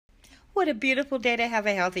What a beautiful day to have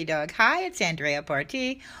a healthy dog. Hi, it's Andrea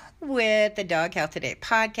Partee with the Dog Health Today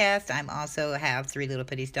podcast. I'm also have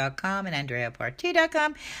 3littlepitties.com and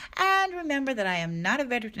andreapartee.com. And remember that I am not a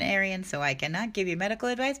veterinarian, so I cannot give you medical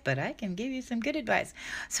advice, but I can give you some good advice.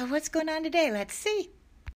 So what's going on today? Let's see.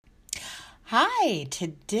 Hi,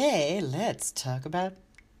 today let's talk about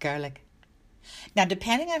garlic. Now,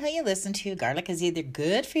 depending on who you listen to, garlic is either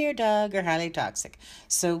good for your dog or highly toxic.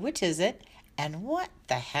 So which is it? And what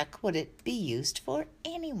the heck would it be used for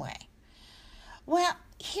anyway? Well,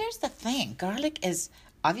 here's the thing. Garlic is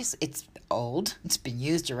obviously it's old. It's been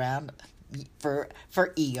used around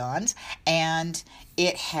for eons, and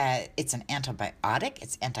it's an antibiotic,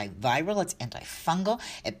 it's antiviral, it's antifungal,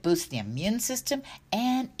 it boosts the immune system,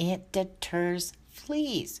 and it deters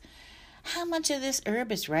fleas. How much of this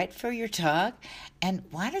herb is right for your dog, and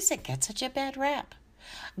why does it get such a bad rap?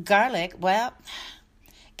 Garlic, well,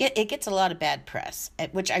 it gets a lot of bad press,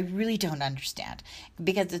 which I really don't understand,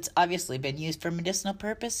 because it's obviously been used for medicinal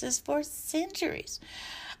purposes for centuries.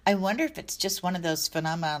 I wonder if it's just one of those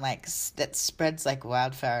phenomena that spreads like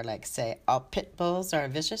wildfire, like, say, all pit bulls are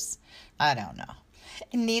vicious. I don't know.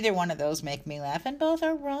 Neither one of those make me laugh, and both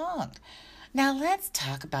are wrong. Now let's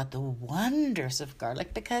talk about the wonders of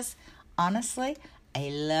garlic, because honestly, I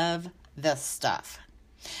love the stuff.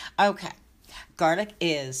 Okay, garlic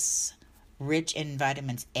is rich in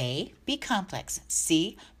vitamins A, B complex,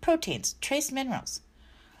 C, proteins, trace minerals.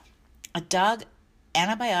 A dog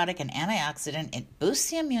antibiotic and antioxidant, it boosts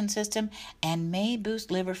the immune system and may boost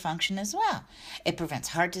liver function as well. It prevents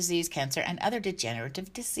heart disease, cancer, and other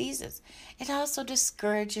degenerative diseases. It also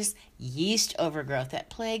discourages yeast overgrowth that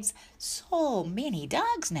plagues so many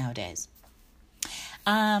dogs nowadays,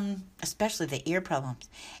 especially the ear problems.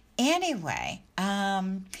 Anyway,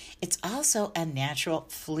 it's also a natural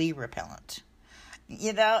flea repellent.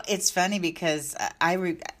 You know, it's funny because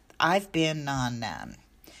I've been on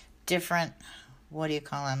different, what do you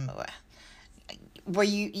call them, where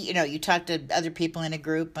you talk to other people in a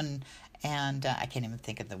group, and I can't even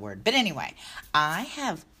think of the word. But anyway, I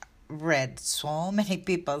have read so many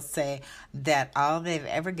people say that all they've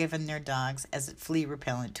ever given their dogs as a flea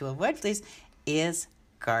repellent to avoid fleas is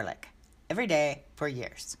garlic every day for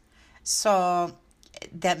years. So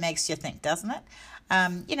that makes you think, doesn't it?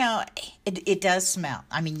 It does smell.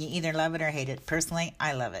 I mean, you either love it or hate it. Personally,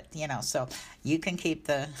 I love it, so you can keep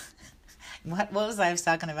the, what was I was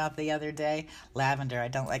talking about the other day? Lavender. I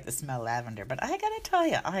don't like the smell of lavender, but I got to tell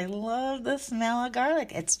you, I love the smell of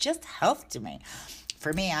garlic. It's just health to me.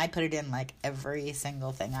 For me, I put it in like every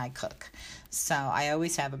single thing I cook. So I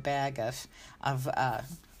always have a bag of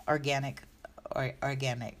organic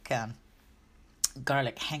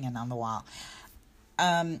garlic hanging on the wall.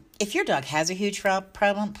 If your dog has a huge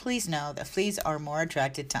problem, please know that fleas are more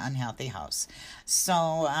attracted to unhealthy hosts.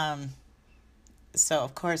 So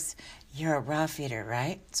of course, you're a raw feeder,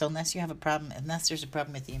 right? So unless there's a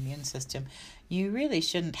problem with the immune system, you really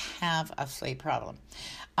shouldn't have a flea problem.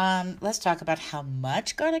 Let's talk about how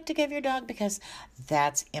much garlic to give your dog, because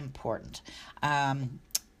that's important.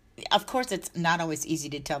 Of course, it's not always easy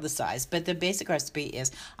to tell the size, but the basic recipe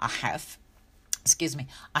is a half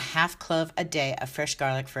clove a day of fresh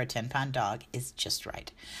garlic for a 10-pound dog is just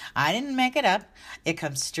right. I didn't make it up. It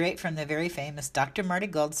comes straight from the very famous Dr. Marty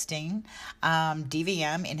Goldstein,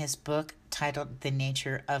 DVM, in his book titled The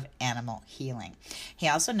Nature of Animal Healing. He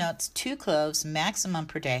also notes 2 cloves maximum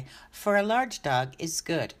per day for a large dog is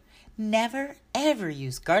good. Never, ever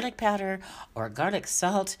use garlic powder or garlic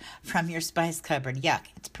salt from your spice cupboard. Yuck.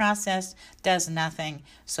 It's processed, does nothing,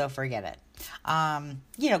 so forget it.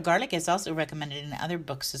 Garlic is also recommended in other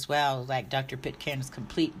books as well, like Dr. Pitcairn's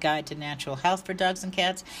Complete Guide to Natural Health for Dogs and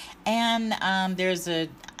Cats. And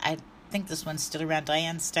I think this one's still around,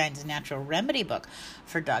 Diane Stein's Natural Remedy book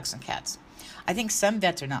for dogs and cats. I think some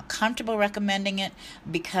vets are not comfortable recommending it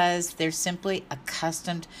because they're simply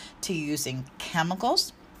accustomed to using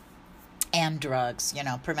chemicals and drugs,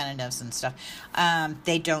 preventatives and stuff.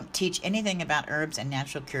 They don't teach anything about herbs and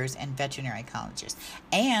natural cures in veterinary colleges.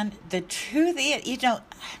 And the truth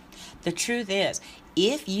is,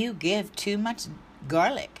 if you give too much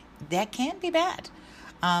garlic, that can be bad.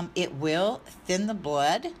 It will thin the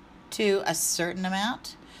blood to a certain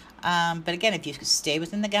amount. But again, if you stay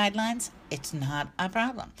within the guidelines, it's not a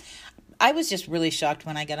problem. I was just really shocked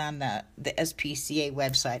when I got on the SPCA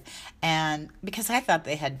website, and because I thought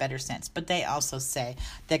they had better sense, but they also say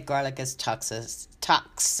that garlic is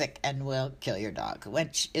toxic and will kill your dog,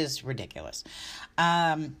 which is ridiculous.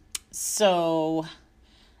 So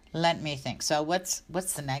let me think. So what's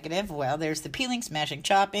the negative? Well, there's the peeling, smashing,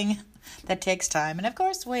 chopping. That takes time, and of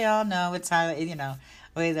course we all know it's how we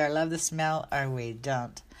either love the smell or we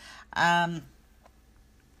don't. Um,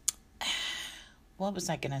 what was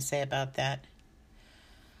I going to say about that?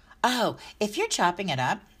 Oh, if you're chopping it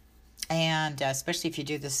up, and especially if you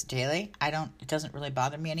do this daily, it doesn't really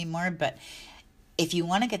bother me anymore, but if you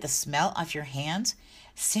want to get the smell off your hands,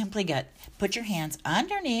 put your hands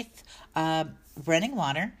underneath running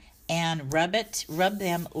water and rub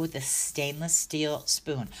them with a stainless steel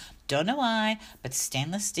spoon. Don't know why, but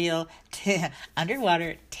stainless steel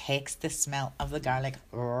underwater takes the smell of the garlic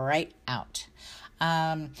right out.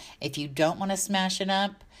 If you don't want to smash it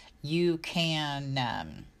up, you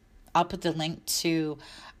can, I'll put the link to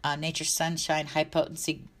Nature's Sunshine High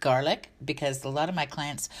Potency Garlic, because a lot of my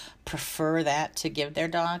clients prefer that to give their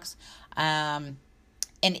dogs. And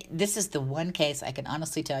this is the one case I can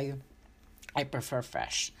honestly tell you I prefer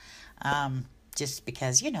fresh. Just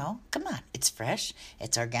because, come on, it's fresh,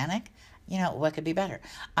 it's organic, what could be better?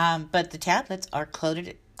 But the tablets are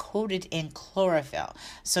coated in chlorophyll,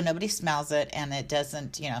 so nobody smells it, and it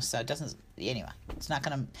doesn't, so it doesn't, anyway, it's not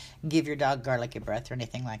going to give your dog garlicky breath or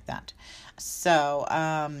anything like that. So,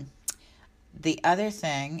 the other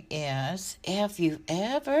thing is, if you've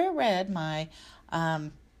ever read my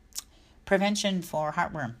prevention for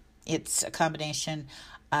heartworm, it's a combination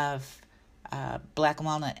of black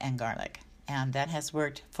walnut and garlic. And that has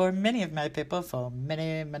worked for many of my people for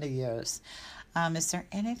many, many years. Is there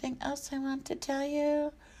anything else I want to tell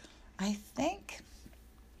you? I think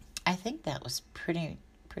that was pretty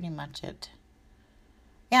much it.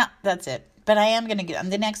 Yeah, that's it. But I am going to get on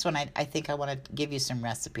the next one. I think I want to give you some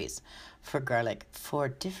recipes for garlic for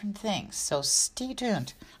different things. So stay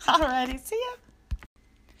tuned. Alrighty, see ya.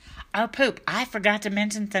 Oh, poop. I forgot to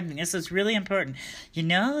mention something. This is really important. You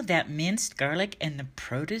know that minced garlic in the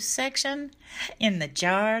produce section? In the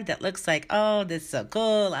jar that looks like, oh, this is so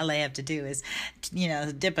cool. All I have to do is,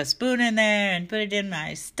 dip a spoon in there and put it in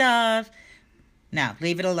my stuff. No,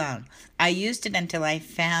 leave it alone. I used it until I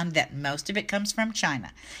found that most of it comes from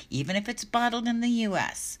China, even if it's bottled in the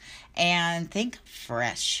U.S. And think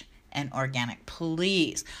fresh and organic,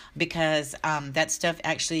 please, because that stuff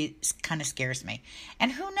actually kind of scares me.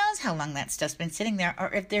 And who knows how long that stuff's been sitting there,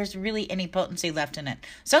 or if there's really any potency left in it.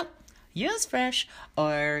 So use fresh,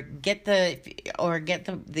 or get the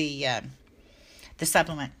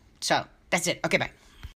supplement. So that's it. Okay, bye.